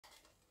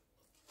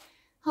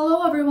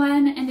Hello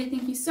everyone, and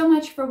thank you so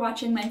much for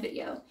watching my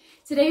video.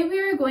 Today we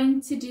are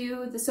going to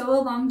do the Sew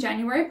Along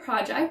January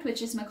project,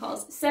 which is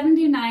McCall's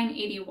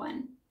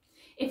 7981.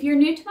 If you're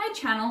new to my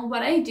channel,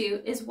 what I do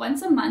is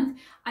once a month,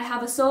 I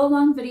have a sew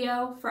along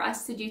video for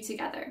us to do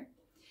together.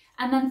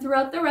 And then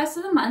throughout the rest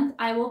of the month,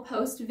 I will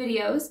post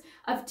videos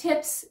of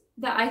tips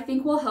that I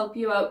think will help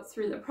you out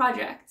through the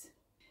project.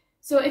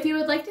 So if you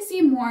would like to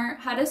see more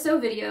how to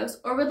sew videos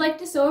or would like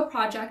to sew a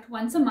project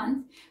once a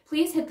month,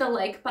 please hit the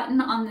like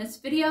button on this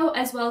video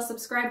as well as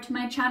subscribe to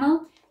my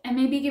channel and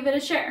maybe give it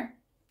a share.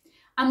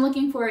 I'm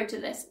looking forward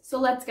to this, so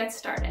let's get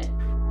started.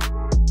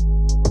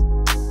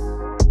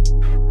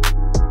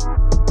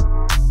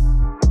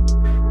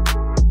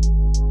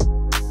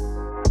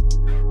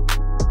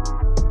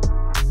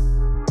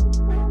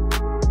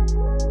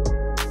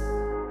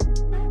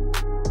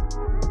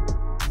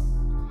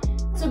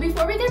 So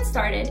before we get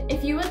started,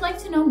 if you would like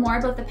to know more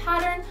about the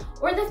pattern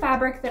or the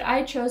fabric that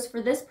I chose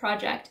for this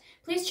project,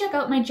 please check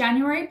out my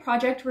January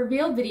project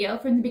reveal video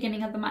from the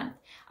beginning of the month.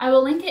 I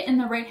will link it in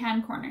the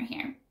right-hand corner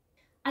here.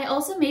 I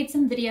also made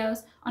some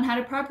videos on how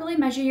to properly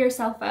measure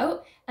yourself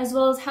out, as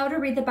well as how to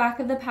read the back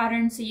of the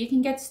pattern so you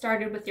can get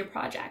started with your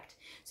project.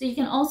 So you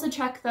can also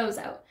check those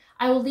out.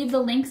 I will leave the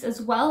links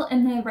as well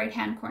in the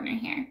right-hand corner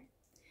here.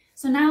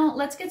 So now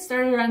let's get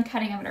started on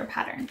cutting out our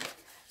pattern.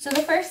 So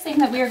the first thing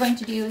that we are going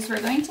to do is we're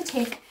going to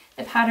take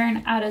the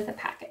pattern out of the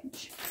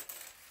package.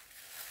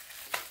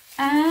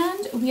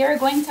 And we are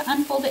going to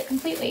unfold it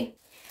completely.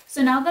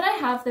 So now that I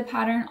have the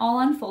pattern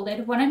all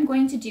unfolded, what I'm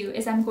going to do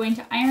is I'm going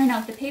to iron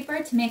out the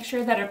paper to make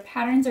sure that our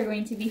patterns are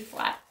going to be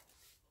flat.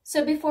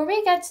 So before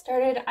we get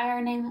started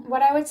ironing,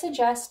 what I would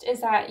suggest is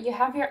that you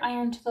have your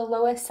iron to the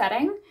lowest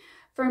setting.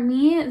 For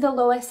me, the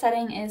lowest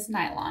setting is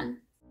nylon.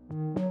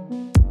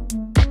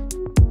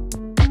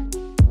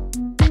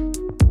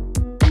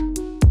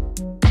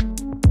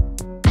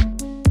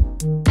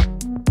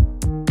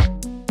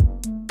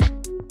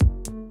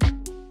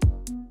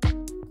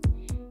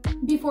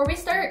 Before we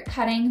start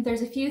cutting,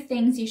 there's a few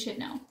things you should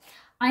know.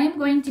 I am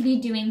going to be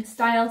doing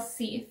style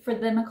C for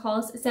the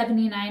McCall's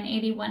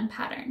 7981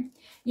 pattern.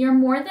 You're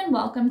more than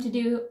welcome to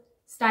do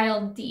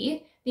style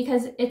D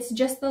because it's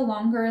just the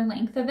longer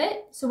length of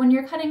it. So when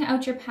you're cutting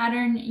out your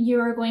pattern,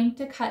 you're going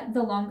to cut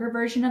the longer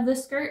version of the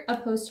skirt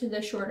opposed to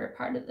the shorter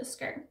part of the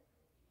skirt.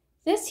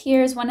 This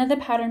here is one of the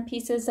pattern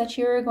pieces that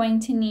you're going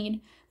to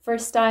need for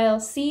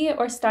style C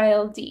or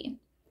style D.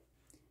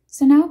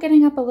 So now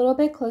getting up a little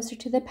bit closer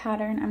to the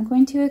pattern, I'm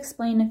going to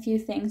explain a few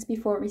things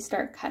before we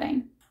start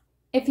cutting.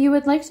 If you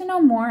would like to know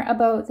more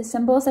about the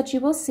symbols that you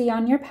will see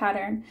on your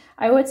pattern,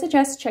 I would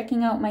suggest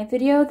checking out my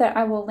video that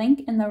I will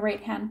link in the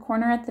right-hand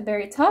corner at the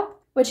very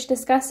top, which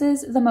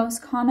discusses the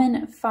most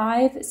common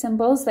 5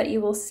 symbols that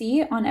you will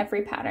see on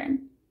every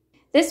pattern.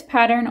 This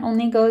pattern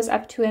only goes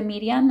up to a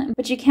medium,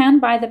 but you can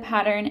buy the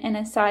pattern in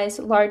a size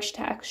large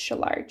to extra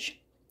large.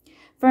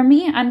 For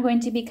me, I'm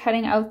going to be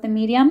cutting out the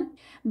medium,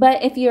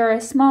 but if you're a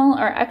small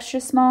or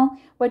extra small,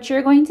 what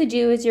you're going to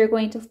do is you're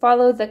going to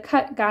follow the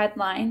cut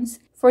guidelines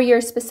for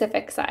your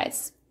specific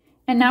size.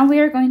 And now we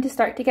are going to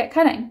start to get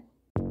cutting.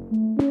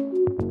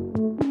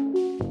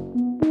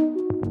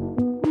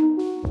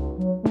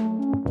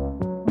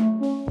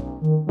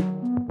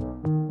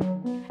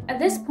 At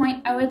this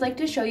point, I would like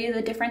to show you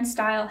the different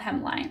style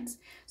hemlines.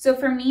 So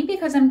for me,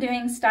 because I'm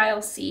doing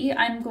style C,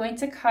 I'm going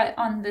to cut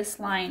on this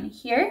line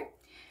here.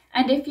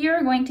 And if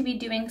you're going to be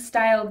doing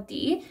style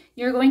D,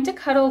 you're going to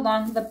cut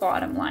along the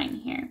bottom line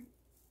here.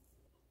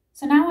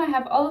 So now I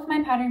have all of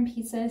my pattern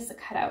pieces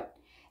cut out.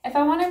 If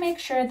I want to make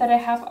sure that I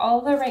have all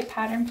the right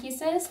pattern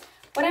pieces,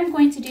 what I'm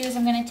going to do is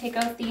I'm going to take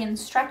out the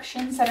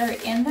instructions that are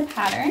in the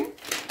pattern.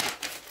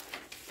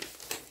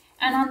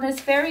 And on this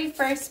very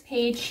first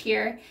page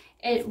here,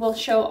 it will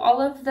show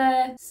all of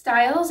the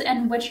styles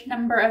and which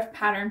number of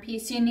pattern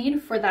piece you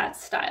need for that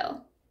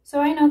style. So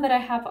I know that I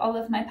have all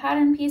of my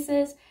pattern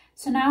pieces.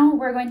 So now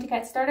we're going to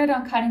get started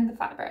on cutting the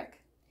fabric.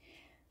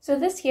 So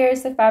this here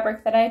is the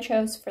fabric that I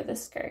chose for the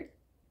skirt.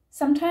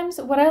 Sometimes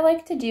what I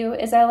like to do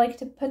is I like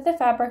to put the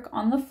fabric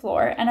on the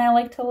floor and I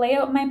like to lay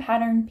out my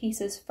pattern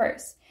pieces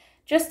first,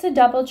 just to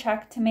double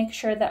check to make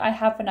sure that I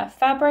have enough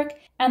fabric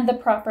and the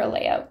proper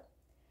layout.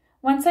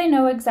 Once I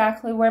know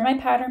exactly where my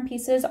pattern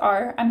pieces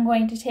are, I'm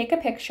going to take a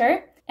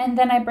picture and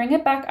then I bring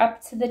it back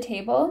up to the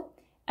table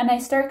and I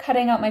start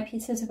cutting out my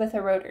pieces with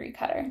a rotary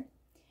cutter.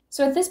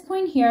 So at this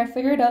point here, I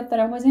figured out that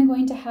I wasn't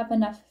going to have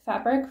enough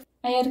fabric.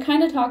 I had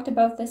kind of talked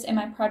about this in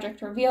my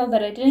project reveal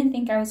that I didn't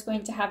think I was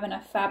going to have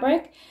enough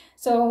fabric.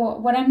 So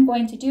what I'm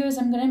going to do is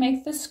I'm going to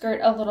make the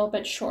skirt a little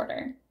bit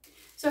shorter.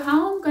 So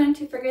how I'm going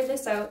to figure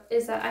this out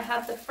is that I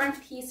have the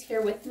front piece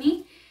here with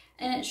me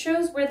and it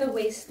shows where the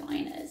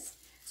waistline is.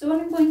 So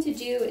what I'm going to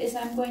do is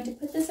I'm going to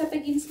put this up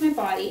against my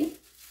body,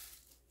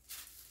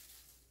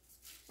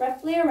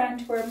 roughly around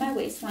to where my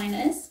waistline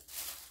is.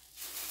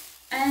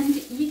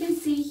 And you can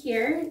see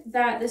here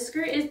that the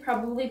skirt is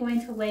probably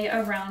going to lay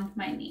around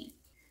my knee.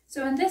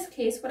 So in this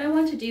case, what I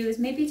want to do is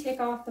maybe take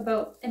off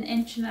about 1.5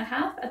 inches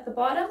at the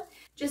bottom,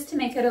 just to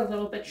make it a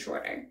little bit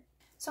shorter.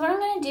 So what I'm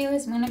going to do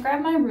is I'm going to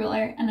grab my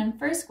ruler and I'm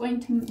first going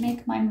to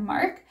make my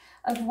mark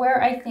of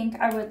where I think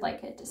I would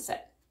like it to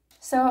sit.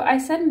 So I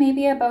said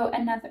maybe about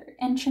another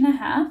 1.5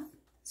 inches.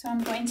 So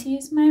I'm going to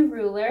use my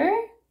ruler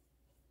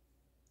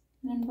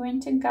and I'm going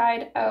to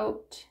guide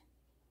out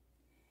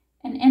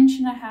 1.5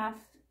 inches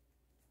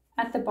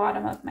at the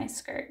bottom of my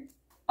skirt.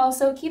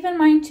 Also keep in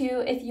mind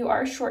too, if you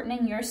are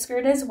shortening your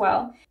skirt as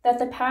well, that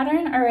the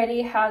pattern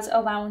already has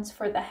allowance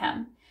for the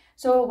hem.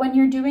 So when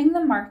you're doing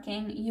the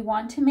marking, you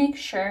want to make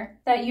sure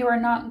that you are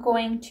not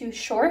going too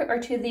short or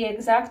to the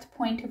exact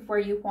point of where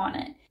you want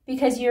it,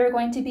 because you're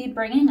going to be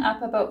bringing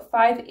up about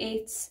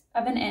 5/8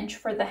 of an inch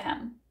for the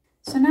hem.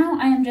 So now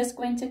I am just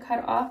going to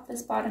cut off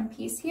this bottom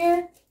piece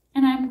here,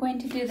 and I'm going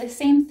to do the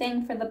same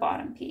thing for the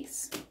bottom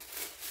piece.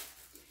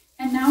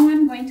 And now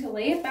I'm going to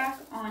lay it back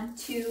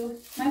onto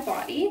my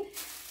body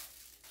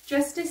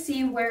just to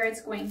see where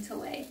it's going to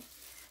lay.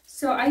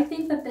 So I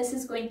think that this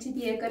is going to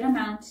be a good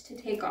amount to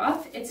take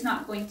off. It's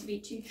not going to be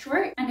too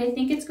short, and I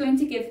think it's going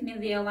to give me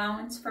the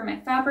allowance for my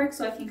fabric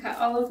so I can cut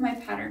all of my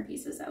pattern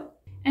pieces out.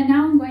 And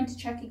now I'm going to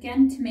check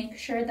again to make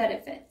sure that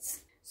it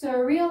fits. So I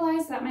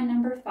realized that my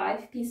number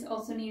 5 piece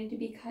also needed to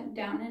be cut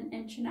down 1.5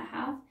 inches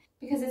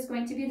because it's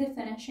going to be the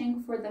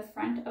finishing for the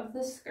front of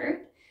the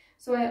skirt.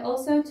 So I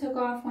also took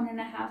off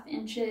 1.5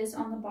 inches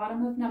on the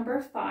bottom of number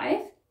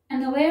 5.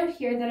 And the layout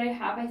here that I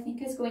have, I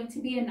think is going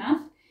to be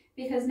enough,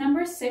 because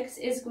number 6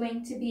 is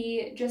going to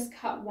be just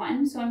cut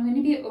 1. So I'm going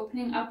to be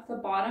opening up the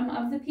bottom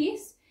of the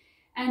piece,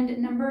 and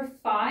number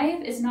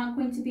 5 is not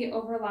going to be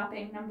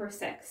overlapping number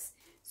 6.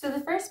 So the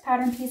first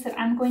pattern piece that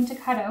I'm going to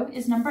cut out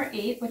is number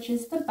 8, which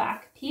is the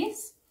back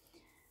piece.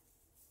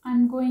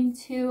 I'm going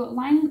to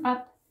line it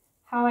up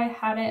how I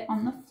had it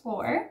on the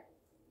floor.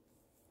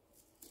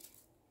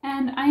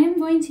 And I am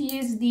going to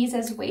use these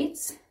as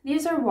weights.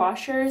 These are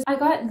washers. I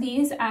got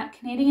these at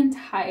Canadian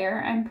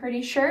Tire, I'm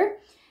pretty sure.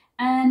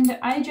 And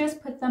I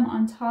just put them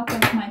on top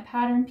of my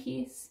pattern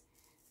piece,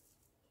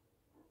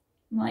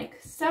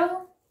 like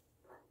so,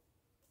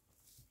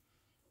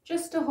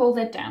 just to hold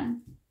it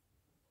down.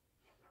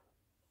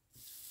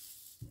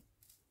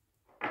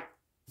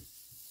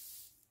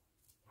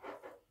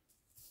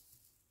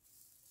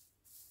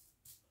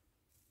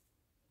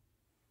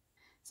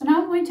 So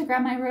now I'm going to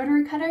grab my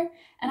rotary cutter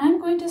and I'm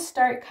going to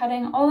start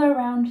cutting all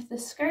around the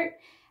skirt,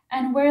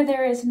 and where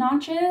there is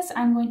notches,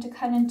 I'm going to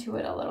cut into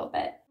it a little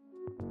bit.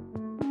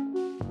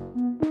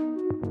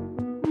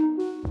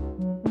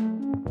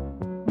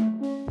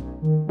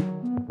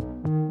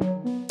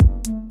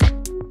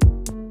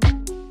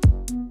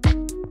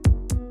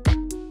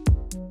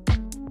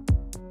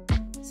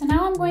 So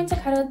now I'm going to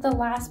cut out the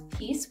last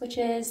piece, which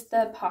is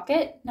the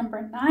pocket,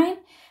 number 9.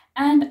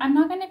 And I'm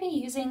not going to be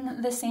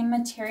using the same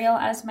material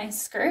as my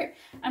skirt.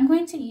 I'm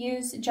going to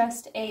use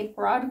just a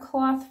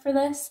broadcloth for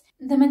this.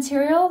 The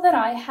material that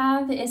I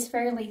have is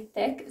fairly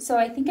thick, so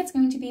I think it's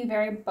going to be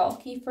very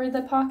bulky for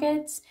the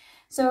pockets.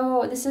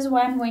 So this is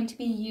why I'm going to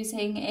be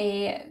using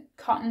a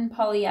cotton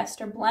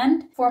polyester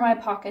blend for my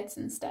pockets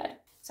instead.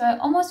 So I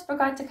almost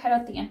forgot to cut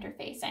out the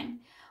interfacing.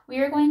 We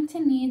are going to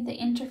need the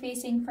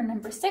interfacing for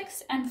number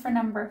 6 and for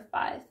number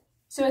 5.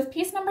 So with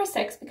piece number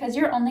 6, because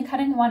you're only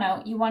cutting one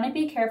out, you want to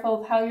be careful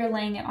of how you're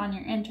laying it on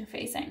your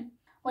interfacing.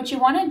 What you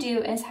want to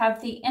do is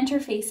have the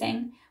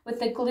interfacing with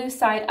the glue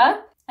side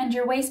up and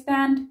your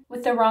waistband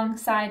with the wrong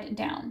side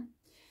down.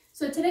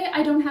 So today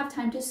I don't have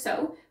time to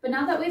sew, but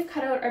now that we've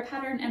cut out our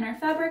pattern and our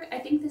fabric, I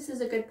think this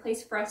is a good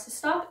place for us to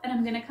stop, and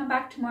I'm going to come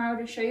back tomorrow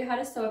to show you how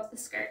to sew up the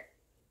skirt.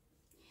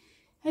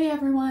 Hey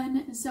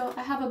everyone, so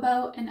I have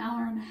about 1.5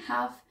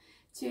 hours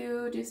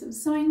to do some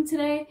sewing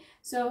today,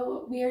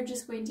 so we are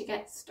just going to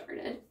get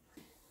started.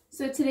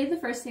 So today the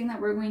first thing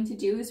that we're going to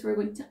do is we're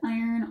going to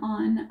iron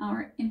on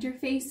our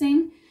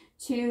interfacing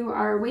to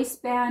our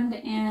waistband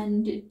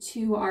and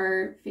to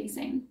our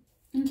facing.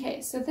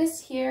 Okay, so this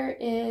here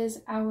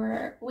is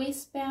our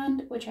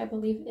waistband, which I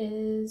believe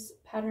is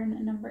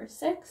pattern number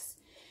 6,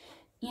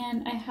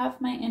 and I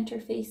have my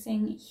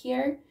interfacing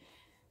here.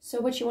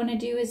 So what you want to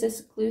do is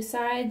this glue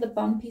side, the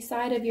bumpy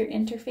side of your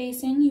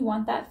interfacing, you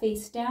want that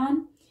face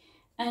down.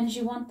 And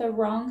you want the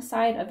wrong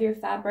side of your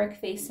fabric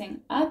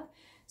facing up,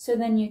 so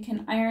then you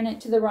can iron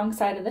it to the wrong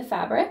side of the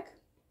fabric.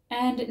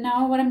 And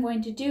now what I'm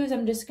going to do is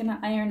I'm just going to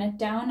iron it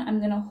down. I'm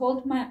going to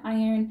hold my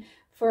iron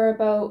for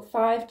about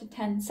 5 to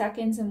 10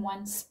 seconds in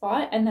one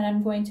spot, and then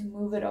I'm going to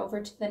move it over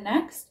to the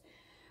next.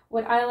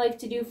 What I like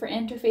to do for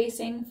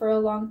interfacing for a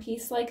long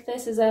piece like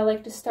this is I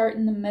like to start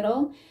in the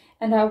middle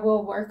and I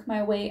will work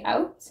my way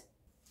out.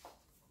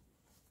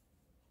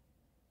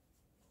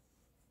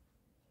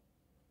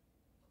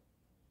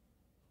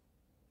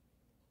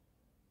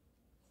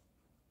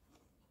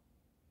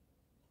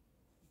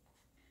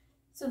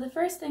 So the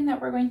first thing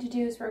that we're going to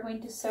do is we're going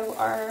to sew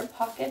our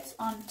pockets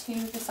onto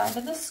the side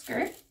of the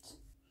skirt.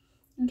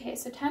 Okay,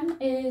 so 10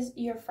 is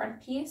your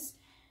front piece.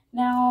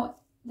 Now,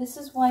 this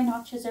is why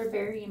notches are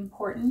very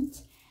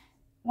important.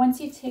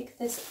 Once you take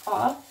this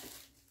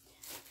off,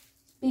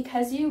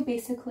 because you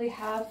basically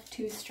have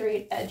 2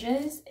 straight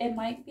edges, it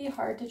might be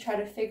hard to try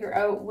to figure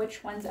out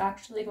which one's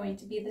actually going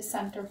to be the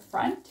center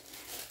front.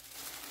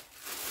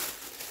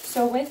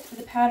 So with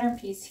the pattern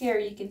piece here,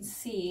 you can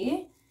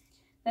see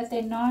that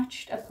they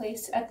notched a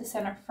place at the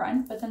center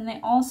front, but then they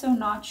also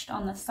notched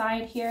on the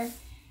side here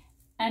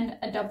and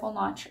a double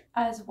notch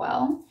as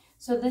well.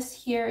 So this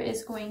here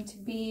is going to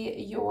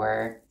be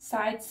your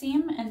side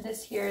seam and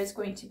this here is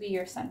going to be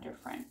your center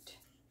front.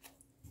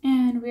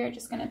 And we are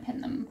just going to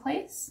pin them in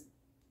place.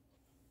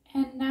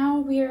 And now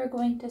we are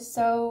going to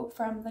sew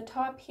from the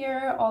top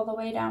here all the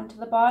way down to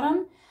the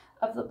bottom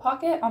of the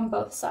pocket on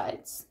both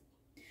sides.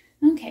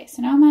 Okay,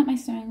 so now I'm at my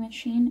sewing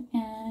machine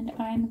and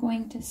I'm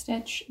going to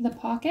stitch the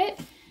pocket.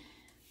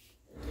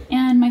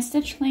 And my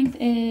stitch length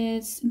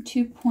is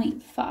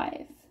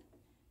 2.5.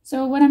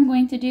 So what I'm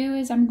going to do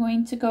is I'm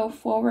going to go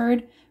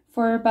forward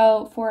for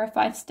about 4 or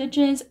 5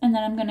 stitches, and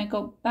then I'm going to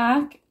go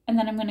back, and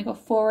then I'm going to go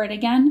forward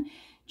again,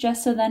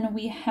 just so then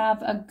we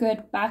have a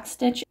good back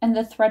stitch and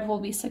the thread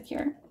will be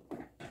secure.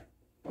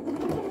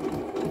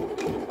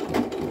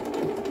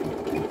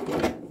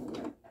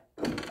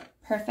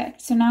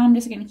 Perfect. So now I'm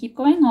just going to keep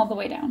going all the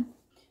way down.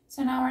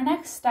 So now our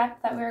next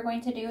step that we're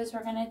going to do is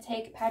we're going to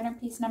take pattern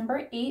piece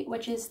number 8,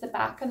 which is the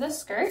back of the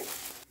skirt,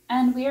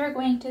 and we are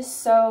going to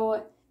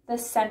sew the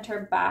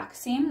center back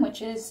seam,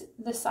 which is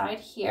the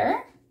side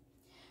here.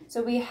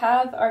 So we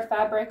have our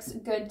fabrics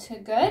good to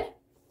good,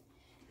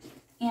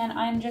 and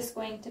I'm just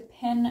going to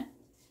pin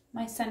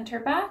my center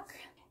back,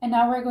 and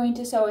now we're going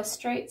to sew a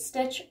straight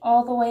stitch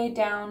all the way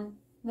down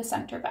the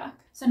center back.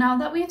 So now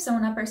that we've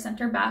sewn up our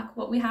center back,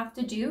 what we have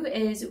to do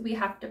is we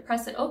have to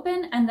press it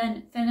open and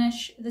then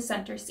finish the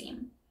center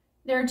seam.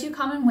 There are 2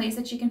 common ways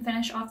that you can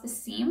finish off the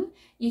seam.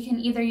 You can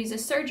either use a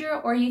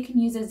serger or you can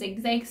use a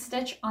zigzag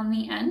stitch on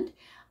the end.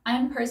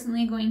 I'm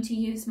personally going to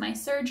use my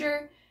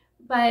serger,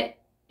 but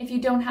if you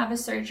don't have a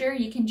serger,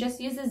 you can just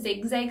use a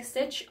zigzag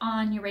stitch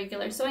on your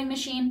regular sewing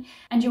machine,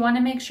 and you want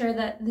to make sure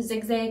that the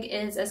zigzag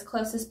is as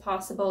close as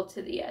possible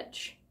to the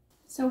edge.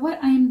 So what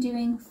I'm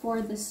doing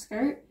for the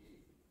skirt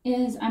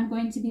is I'm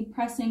going to be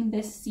pressing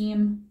this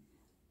seam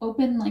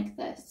open like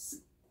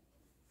this.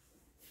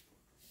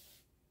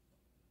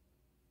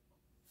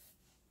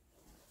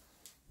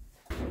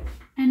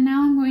 And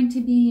now I'm going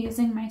to be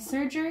using my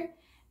serger,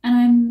 and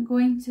I'm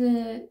going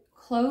to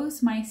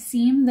close my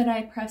seam that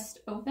I pressed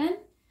open,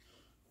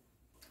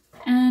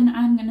 and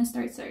I'm going to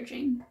start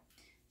serging.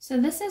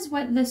 So this is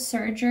what the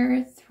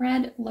serger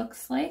thread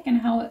looks like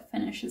and how it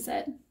finishes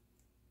it.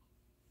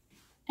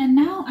 And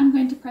now I'm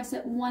going to press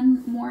it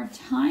one more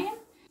time.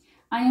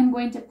 I am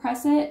going to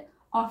press it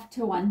off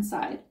to one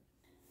side.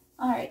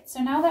 All right,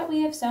 so now that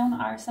we have sewn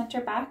our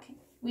center back,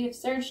 we have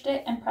serged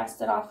it and pressed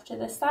it off to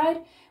the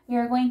side, we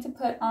are going to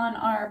put on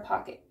our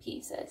pocket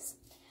pieces.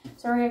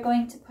 So we're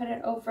going to put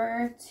it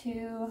over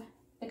to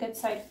the good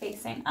side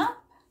facing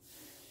up.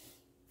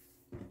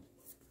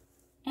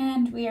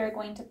 And we are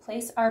going to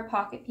place our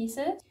pocket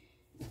pieces.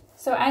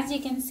 So as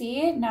you can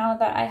see, now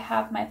that I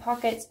have my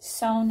pockets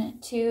sewn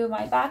to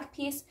my back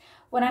piece,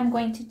 what I'm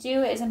going to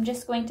do is I'm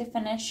just going to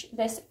finish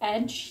this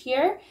edge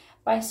here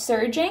by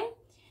serging,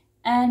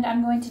 and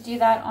I'm going to do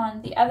that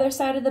on the other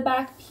side of the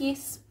back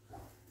piece,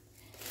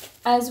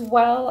 as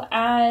well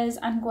as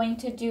I'm going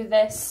to do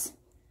this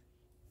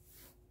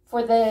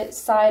for the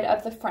side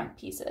of the front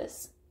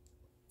pieces.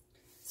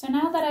 So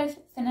now that I've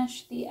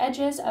finished the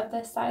edges of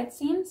the side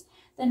seams,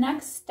 the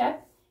next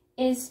step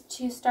is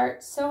to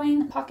start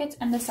sewing pockets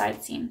and the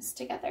side seams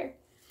together.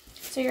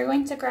 So you're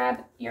going to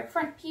grab your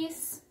front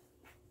piece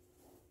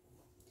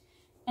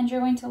and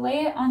you're going to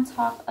lay it on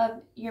top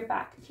of your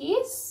back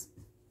piece.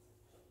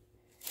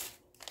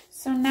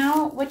 So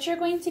now what you're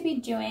going to be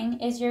doing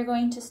is you're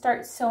going to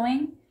start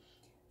sewing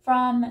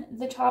from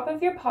the top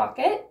of your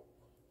pocket,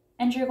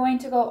 and you're going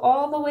to go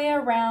all the way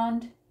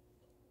around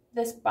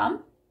this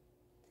bump,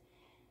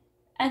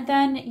 and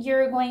then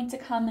you're going to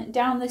come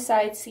down the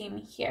side seam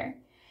here.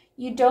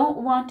 You don't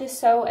want to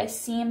sew a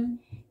seam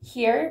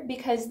here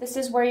because this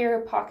is where your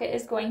pocket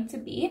is going to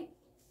be.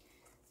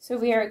 So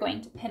we are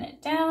going to pin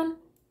it down.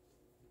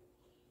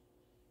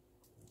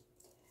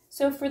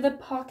 So for the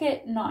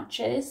pocket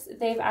notches,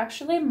 they've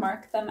actually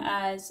marked them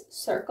as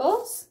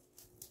circles.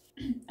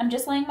 I'm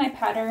just laying my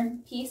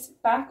pattern piece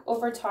back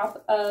over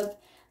top of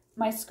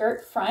my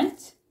skirt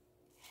front,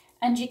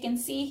 and you can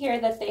see here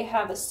that they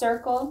have a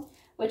circle,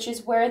 which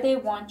is where they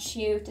want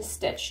you to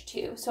stitch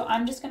to. So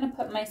I'm just going to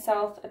put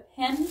myself a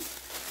pin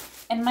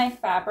in my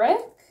fabric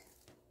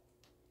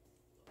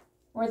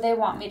where they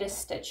want me to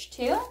stitch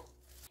to,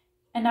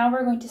 and now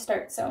we're going to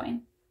start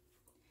sewing.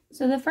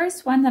 So the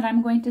first one that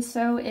I'm going to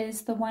sew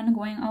is the one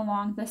going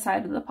along the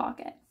side of the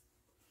pocket.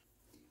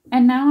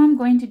 And now I'm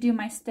going to do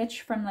my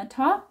stitch from the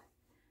top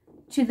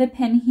to the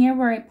pin here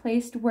where I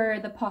placed where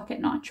the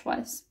pocket notch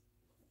was.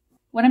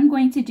 What I'm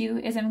going to do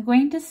is I'm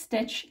going to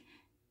stitch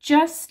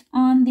just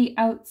on the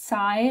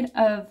outside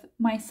of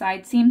my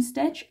side seam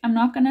stitch. I'm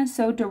not going to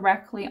sew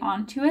directly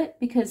onto it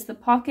because the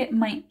pocket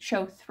might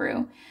show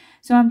through.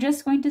 So I'm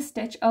just going to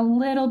stitch a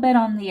little bit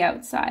on the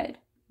outside,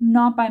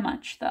 not by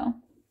much though.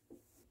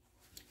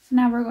 So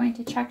now we're going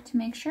to check to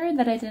make sure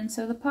that I didn't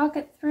sew the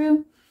pocket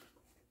through,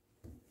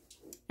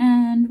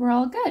 and we're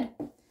all good.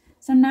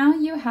 So now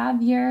you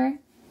have your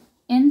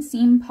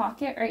inseam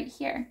pocket right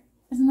here.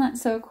 Isn't that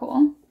so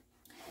cool?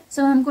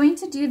 So I'm going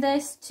to do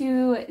this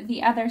to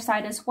the other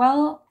side as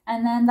well,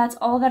 and then that's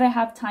all that I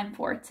have time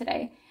for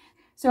today.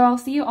 So I'll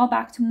see you all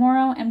back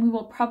tomorrow, and we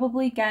will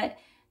probably get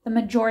the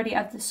majority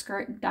of the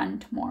skirt done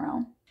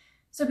tomorrow.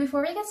 So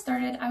before we get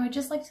started, I would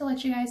just like to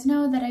let you guys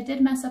know that I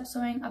did mess up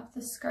sewing up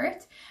the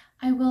skirt.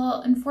 I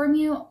will inform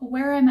you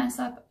where I mess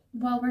up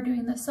while we're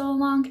doing the sew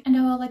along, and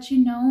I will let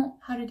you know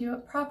how to do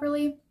it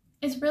properly.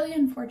 It's really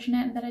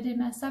unfortunate that I did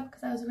mess up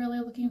because I was really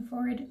looking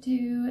forward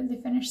to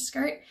the finished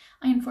skirt.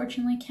 I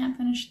unfortunately can't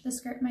finish the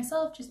skirt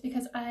myself just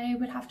because I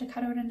would have to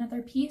cut out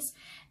another piece,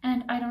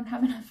 and I don't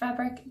have enough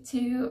fabric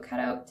to cut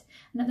out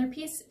another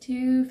piece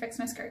to fix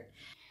my skirt.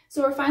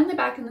 So we're finally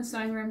back in the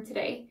sewing room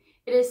today.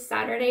 It is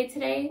Saturday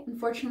today.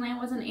 Unfortunately, I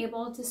wasn't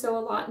able to sew a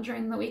lot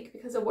during the week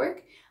because of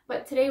work,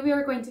 but today we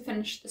are going to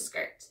finish the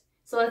skirt.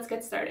 So let's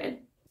get started.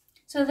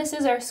 So this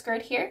is our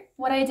skirt here.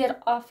 What I did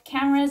off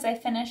camera is I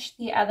finished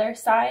the other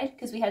side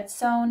because we had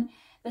sewn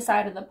the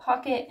side of the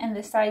pocket and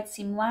the side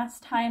seam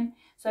last time.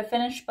 So I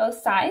finished both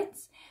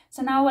sides.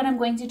 So now what I'm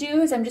going to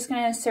do is I'm just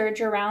going to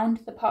serge around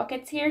the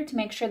pockets here to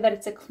make sure that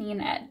it's a clean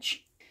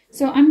edge.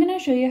 So I'm going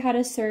to show you how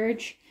to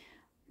serge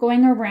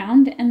going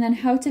around and then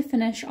how to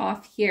finish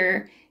off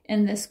here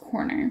in this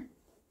corner.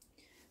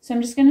 So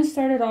I'm just going to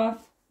start it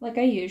off like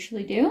I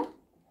usually do.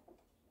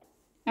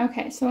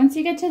 Okay, so once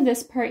you get to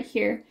this part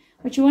here,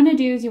 what you want to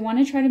do is you want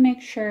to try to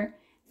make sure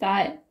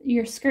that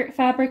your skirt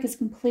fabric is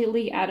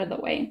completely out of the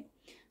way.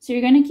 So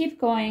you're going to keep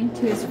going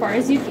to as far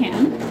as you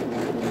can.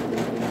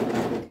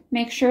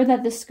 Make sure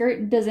that the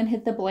skirt doesn't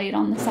hit the blade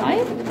on the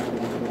side.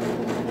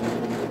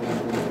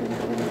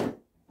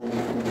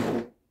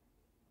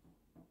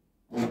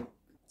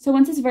 So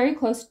once it's very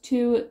close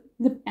to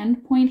the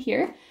end point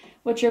here,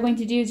 what you're going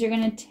to do is you're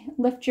going to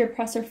lift your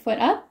presser foot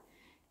up,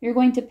 you're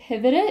going to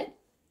pivot it,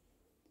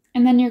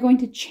 and then you're going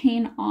to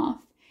chain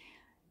off.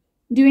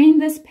 Doing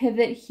this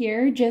pivot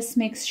here just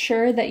makes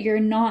sure that you're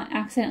not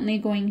accidentally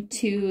going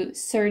to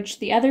serge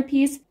the other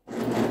piece.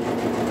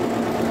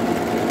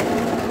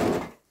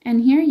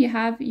 And here you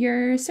have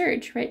your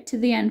serge right to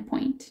the end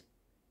point.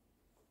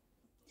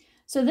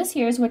 So this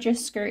here is what your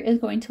skirt is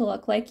going to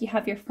look like. You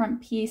have your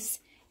front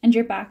piece and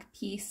your back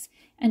piece,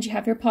 and you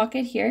have your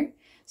pocket here.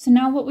 So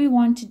now what we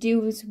want to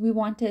do is we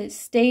want to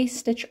stay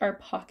stitch our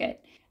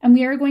pocket. And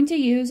we are going to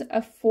use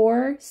a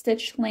 4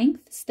 stitch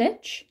length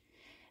stitch.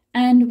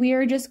 And we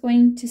are just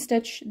going to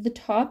stitch the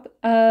top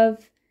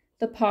of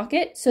the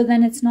pocket so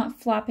then it's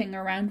not flapping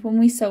around when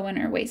we sew in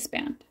our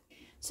waistband.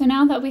 So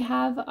now that we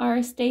have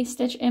our stay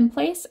stitch in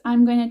place,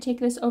 I'm going to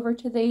take this over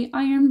to the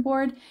iron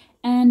board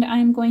and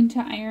I'm going to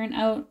iron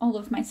out all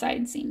of my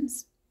side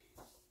seams.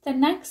 The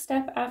next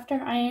step after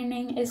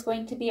ironing is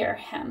going to be our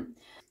hem.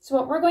 So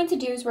what we're going to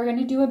do is we're going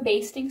to do a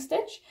basting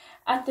stitch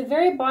at the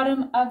very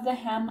bottom of the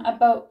hem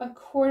about a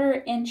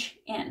 1/4 inch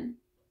in.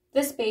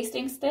 This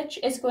basting stitch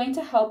is going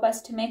to help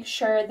us to make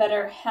sure that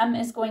our hem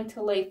is going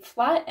to lay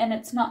flat and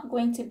it's not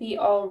going to be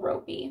all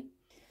ropey.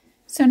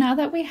 So now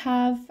that we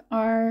have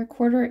our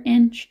 1/4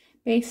 inch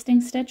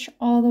basting stitch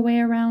all the way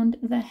around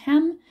the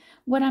hem,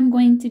 what I'm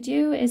going to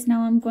do is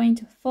now I'm going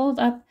to fold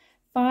up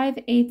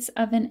 5/8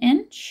 of an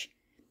inch,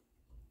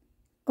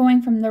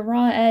 going from the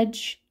raw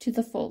edge to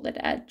the folded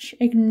edge,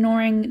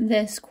 ignoring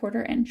this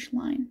 1/4 inch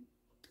line.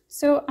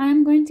 So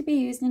I'm going to be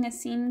using a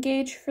seam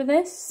gauge for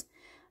this.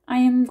 I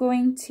am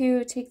going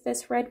to take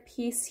this red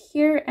piece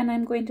here and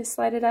I'm going to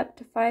slide it up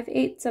to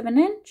 5/8 of an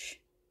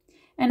inch.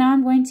 And now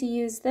I'm going to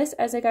use this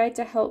as a guide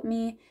to help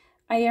me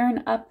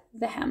iron up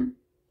the hem.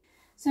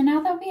 So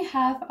now that we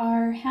have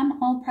our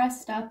hem all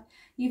pressed up,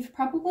 you've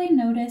probably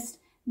noticed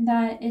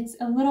that it's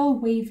a little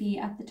wavy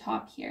at the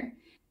top here.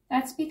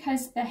 That's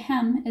because the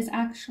hem is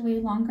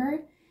actually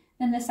longer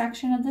than the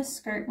section of the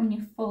skirt when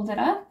you fold it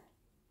up.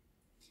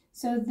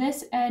 So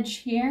this edge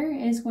here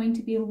is going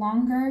to be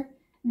longer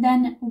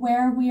than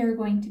where we are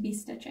going to be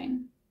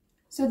stitching.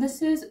 So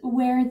this is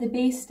where the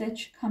base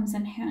stitch comes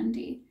in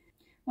handy.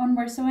 When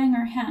we're sewing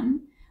our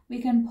hem,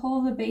 we can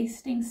pull the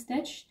basting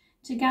stitch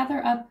to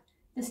gather up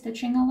the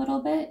stitching a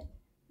little bit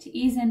to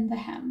ease in the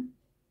hem.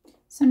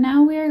 So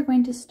now we are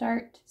going to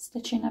start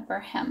stitching up our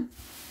hem.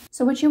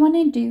 So what you want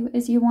to do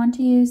is you want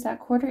to use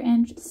that 1/4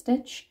 inch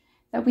stitch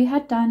that we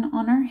had done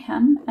on our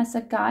hem as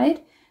a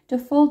guide to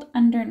fold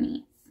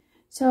underneath.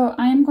 So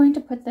I am going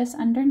to put this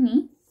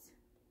underneath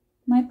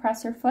my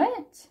presser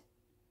foot,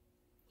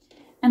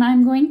 and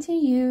I'm going to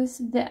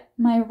use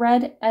my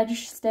red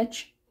edge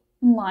stitch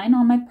line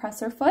on my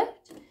presser foot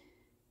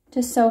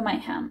to sew my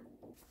hem.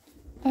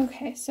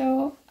 Okay,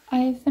 so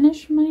I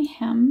finished my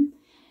hem.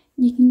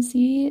 You can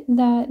see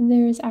that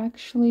there's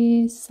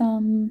actually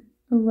some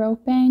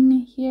roping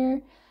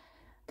here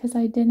because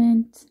I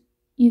didn't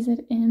ease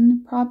it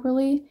in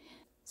properly.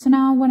 So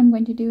now what I'm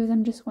going to do is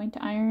I'm just going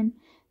to iron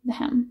the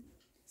hem.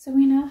 So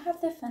we now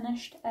have the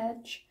finished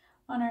edge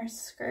on our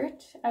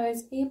skirt. I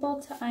was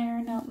able to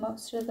iron out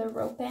most of the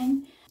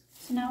roping.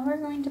 So now we're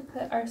going to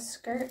put our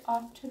skirt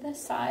off to the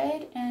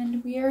side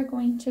and we are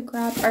going to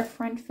grab our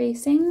front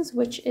facings,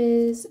 which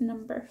is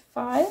number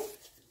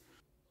 5.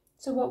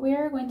 So what we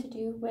are going to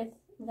do with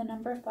the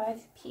number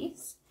 5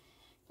 piece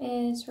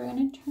is we're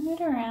going to turn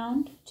it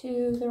around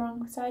to the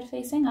wrong side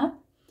facing up,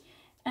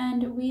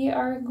 and we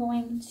are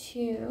going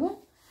to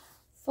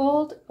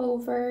fold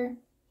over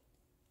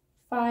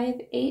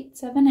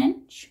 5/8 of an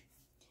inch,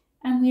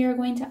 and we are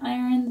going to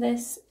iron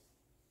this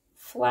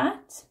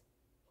flat,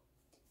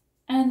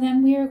 and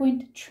then we are going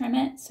to trim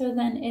it so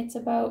then it's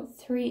about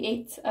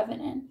 3/8 of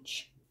an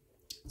inch.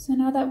 So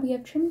now that we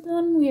have trimmed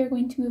them, we are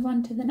going to move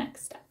on to the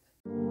next step.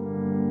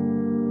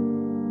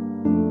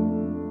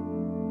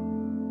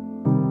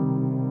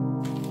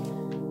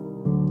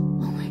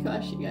 Oh my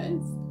gosh, you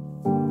guys,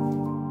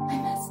 I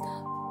messed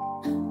up.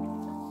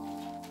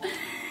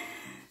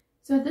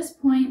 So at this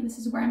point, this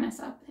is where I mess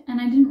up, and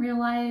I didn't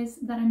realize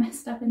that I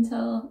messed up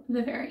until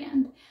the very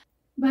end.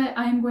 But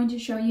I'm going to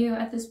show you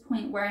at this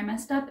point where I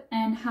messed up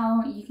and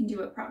how you can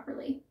do it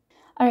properly.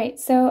 Alright,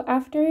 so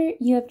after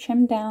you have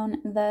trimmed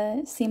down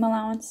the seam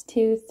allowance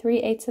to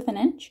 3/8 of an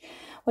inch,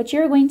 what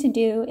you're going to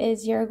do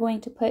is you're going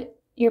to put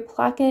your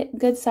placket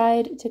good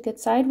side to good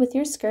side with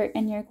your skirt,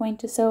 and you're going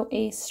to sew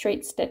a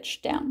straight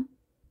stitch down.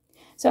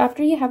 So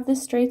after you have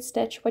this straight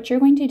stitch, what you're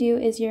going to do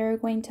is you're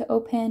going to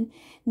open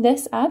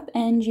this up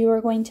and you are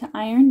going to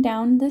iron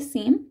down the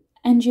seam.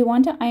 And you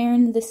want to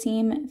iron the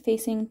seam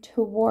facing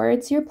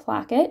towards your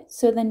placket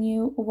so then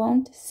you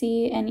won't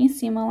see any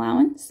seam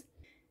allowance.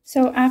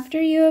 So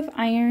after you have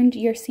ironed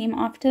your seam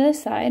off to the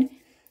side,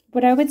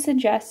 what I would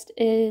suggest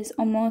is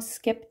almost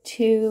skip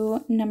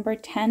to number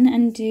 10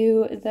 and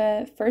do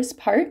the first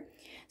part.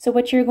 So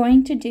what you're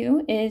going to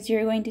do is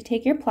you're going to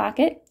take your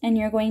placket and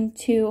you're going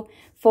to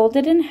fold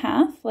it in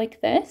half like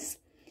this,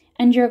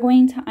 and you're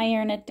going to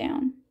iron it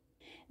down.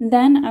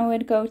 Then I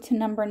would go to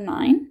number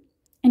 9,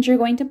 and you're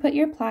going to put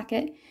your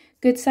placket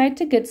good side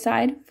to good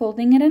side,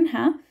 folding it in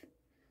half,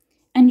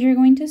 and you're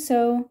going to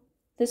sew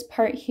this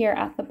part here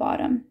at the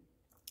bottom.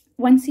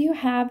 Once you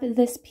have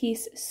this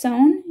piece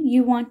sewn,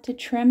 you want to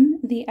trim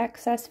the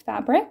excess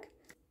fabric.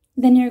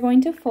 Then you're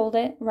going to fold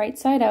it right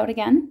side out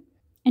again,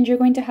 and you're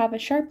going to have a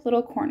sharp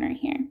little corner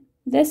here.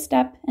 This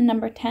step in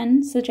number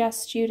 10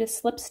 suggests you to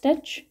slip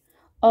stitch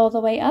all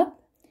the way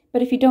up,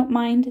 but if you don't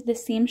mind the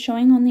seam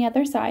showing on the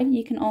other side,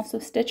 you can also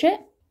stitch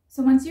it.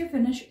 So once you're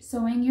finished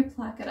sewing your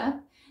placket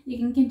up, you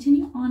can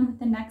continue on with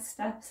the next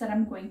steps that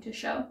I'm going to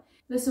show.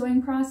 The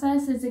sewing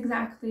process is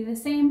exactly the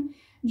same,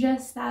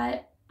 just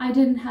that I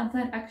didn't have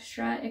that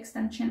extra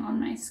extension on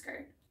my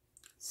skirt.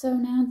 So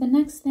now the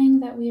next thing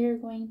that we are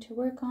going to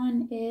work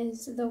on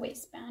is the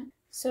waistband.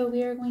 So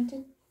we are going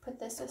to put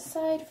this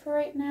aside for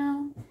right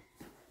now,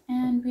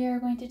 and we are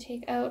going to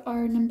take out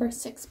our number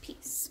 6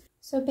 piece.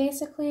 So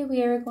basically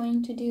we are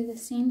going to do the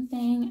same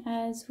thing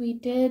as we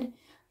did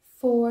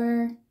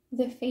for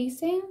the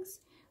facings.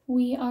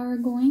 We are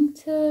going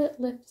to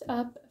lift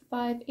up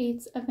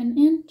 5/8 of an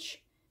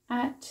inch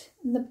at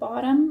the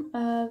bottom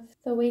of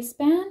the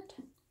waistband,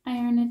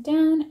 iron it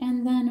down,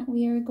 and then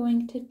we are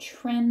going to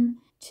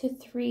trim to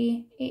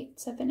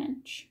 3/8 of an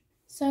inch.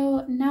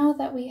 So now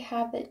that we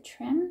have it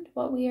trimmed,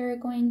 what we are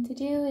going to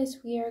do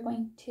is we are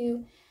going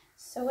to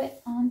sew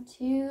it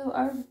onto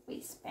our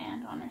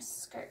waistband on our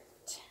skirt.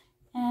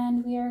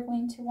 And we are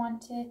going to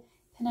want to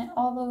pin it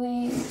all the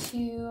way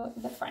to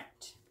the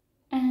front.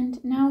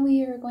 And now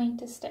we are going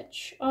to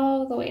stitch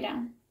all the way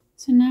down.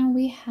 So now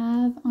we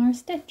have our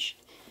stitch.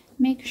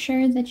 Make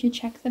sure that you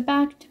check the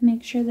back to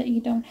make sure that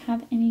you don't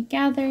have any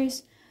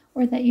gathers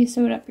or that you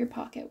sewed up your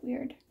pocket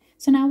weird.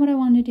 So now what I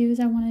want to do is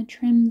I want to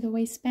trim the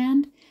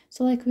waistband.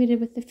 So like we did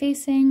with the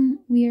facing,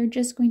 we are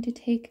just going to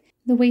take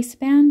the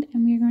waistband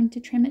and we are going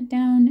to trim it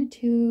down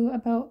to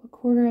about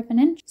 1/4 of an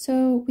inch.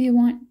 So we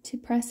want to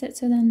press it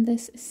so then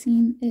this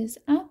seam is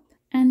up,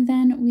 and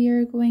then we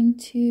are going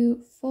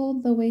to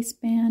fold the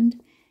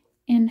waistband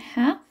in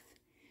half.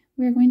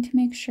 We're going to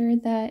make sure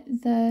that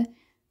the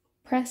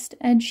pressed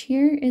edge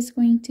here is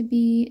going to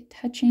be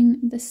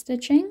touching the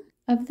stitching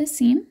of the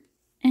seam,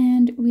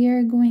 and we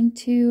are going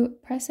to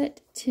press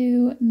it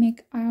to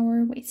make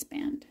our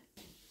waistband.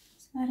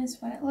 So that is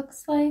what it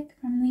looks like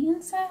from the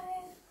inside.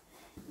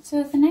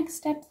 So the next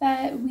step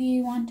that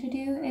we want to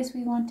do is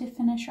we want to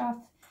finish off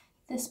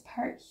this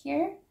part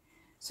here.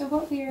 So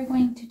what we are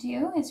going to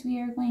do is we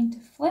are going to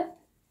flip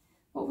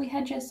what we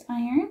had just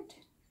ironed.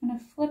 I'm going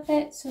to flip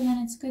it so then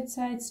it's good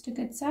sides to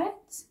good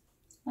sides,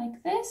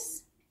 like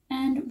this.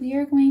 And we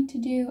are going to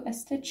do a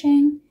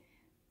stitching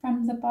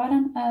from the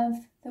bottom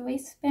of the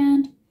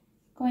waistband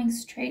going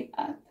straight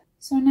up.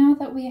 So now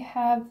that we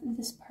have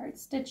this part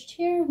stitched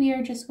here, we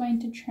are just going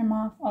to trim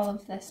off all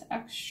of this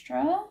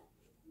extra.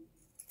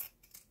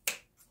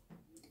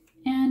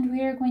 And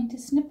we are going to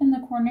snip in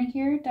the corner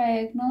here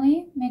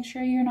diagonally. Make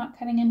sure you're not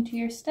cutting into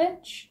your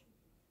stitch.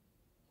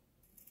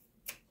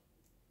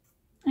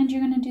 And you're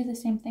going to do the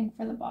same thing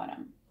for the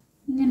bottom.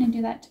 I'm going to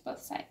do that to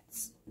both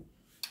sides.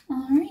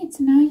 Alright,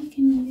 so now you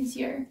can use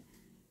your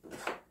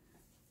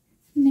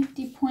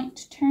nifty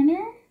point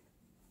turner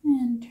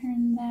and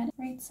turn that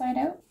right side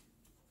out.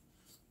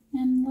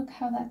 And look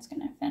how that's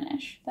going to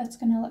finish. That's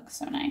going to look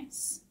so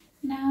nice.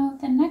 Now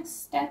the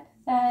next step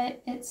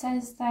that it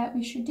says that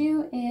we should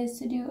do is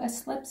to do a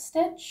slip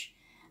stitch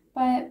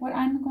But what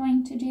I'm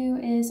going to do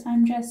is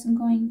I'm just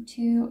going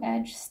to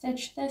edge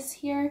stitch this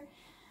here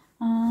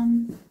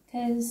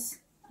because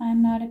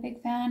I'm not a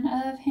big fan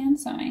of hand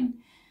sewing.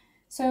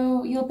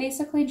 So you'll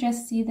basically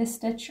just see the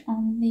stitch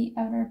on the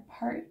outer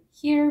part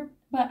here,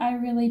 but I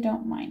really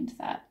don't mind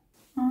that.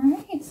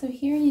 Alright, so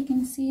here you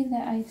can see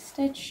that I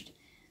stitched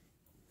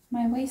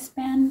my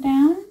waistband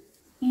down,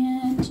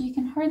 and you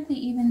can hardly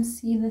even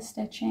see the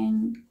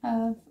stitching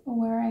of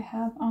where I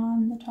have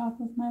on the top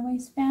of my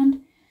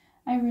waistband.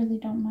 I really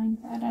don't mind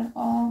that at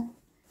all.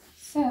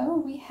 So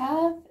we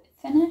have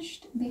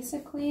finished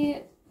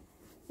basically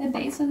the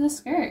base of the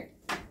skirt.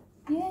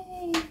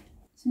 Yay!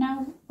 So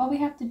now all we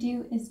have to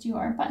do is do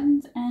our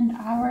buttons and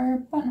our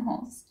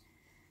buttonholes.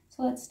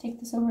 So let's take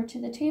this over to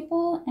the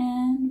table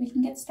and we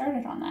can get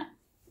started on that.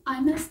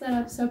 I messed that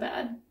up so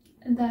bad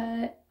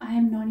that I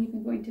am not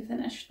even going to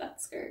finish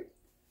that skirt.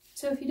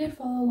 So if you did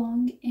follow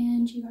along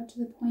and you got to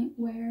the point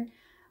where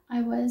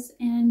I was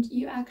and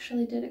you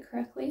actually did it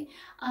correctly,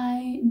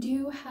 I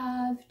do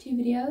have two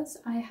videos.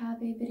 I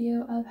have a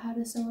video of how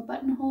to sew a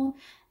buttonhole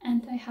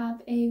and I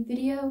have a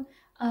video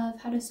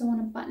of how to sew on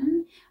a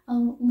button.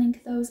 I'll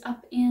link those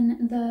up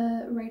in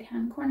the right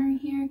hand corner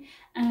here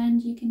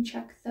and you can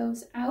check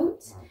those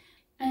out.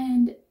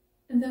 And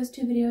those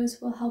two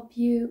videos will help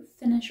you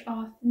finish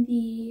off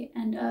the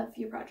end of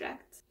your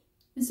project.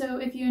 So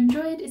if you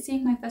enjoyed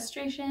seeing my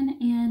frustration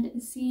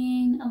and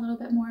seeing a little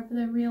bit more of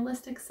the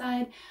realistic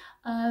side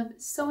of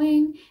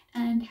sewing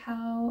and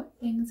how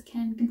things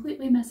can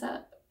completely mess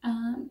up,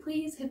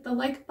 please hit the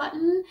like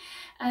button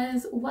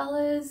as well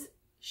as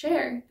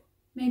share,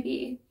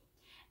 maybe.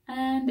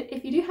 And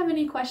if you do have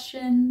any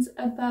questions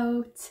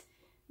about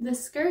the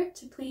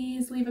skirt,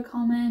 please leave a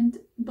comment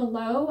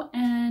below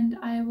and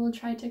I will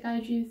try to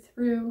guide you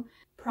through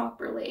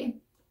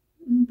properly.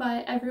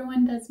 But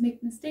everyone does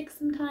make mistakes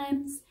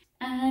sometimes,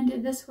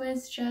 and this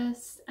was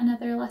just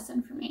another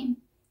lesson for me.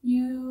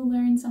 You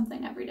learn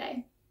something every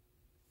day.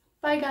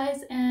 Bye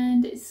guys,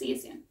 and see you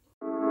soon.